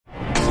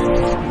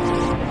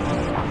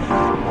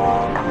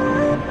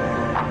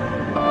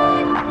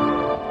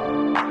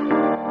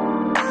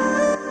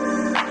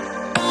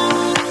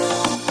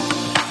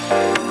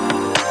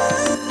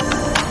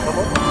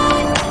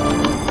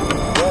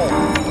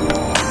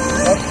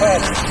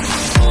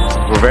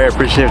We're very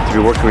appreciative to be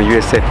working with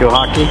USA Field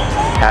Hockey.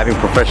 Having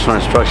professional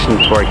instruction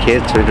to our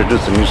kids to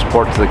introduce a new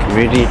sport to the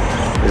community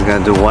is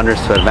going to do wonders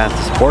to advance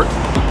the sport.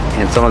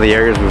 In some of the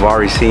areas we've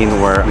already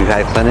seen where we've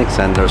had clinics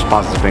and the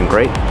response has been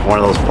great. One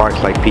of those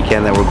parks like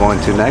Pecan that we're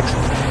going to next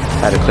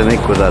had a clinic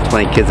with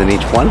 20 kids in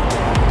each one.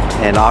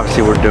 And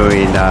obviously we're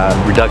doing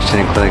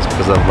reduction in clinics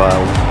because of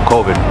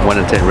COVID,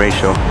 1-to-10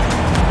 ratio.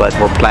 But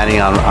we're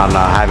planning on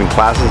having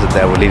classes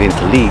that will lead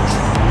into leagues.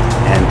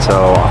 And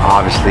so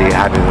obviously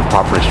having the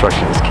proper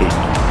instruction is key.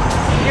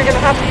 You're going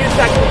to have to use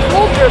that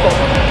control dribble.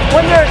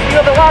 When you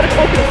have a lot of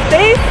open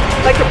space,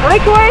 like a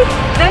breakaway,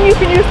 then you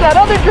can use that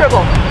other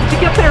dribble to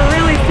get there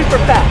really super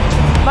fast.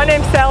 My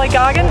name's Sally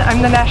Goggin.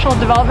 I'm the National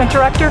Development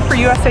Director for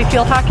USA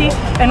Field Hockey,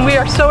 and we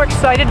are so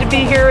excited to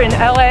be here in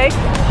LA,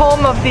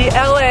 home of the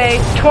LA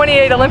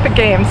 28 Olympic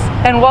Games.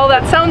 And while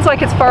that sounds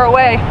like it's far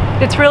away,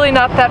 it's really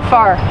not that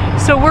far.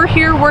 So we're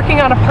here working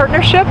on a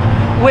partnership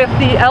with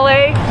the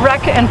LA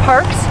Rec and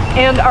Parks,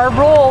 and our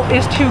role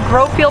is to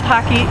grow field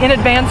hockey in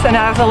advance and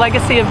as a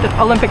legacy of the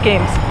Olympic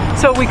Games.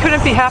 So we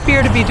couldn't be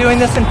happier to be doing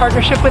this in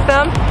partnership with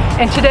them.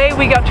 And today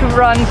we got to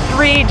run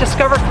 3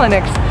 Discover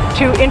clinics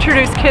to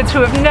introduce kids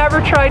who have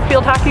never tried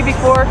field hockey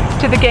before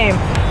to the game.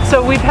 So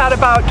we've had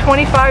about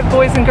 25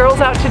 boys and girls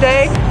out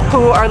today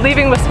who are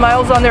leaving with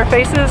smiles on their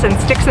faces and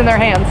sticks in their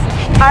hands.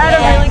 I had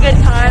a really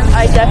good time.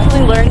 I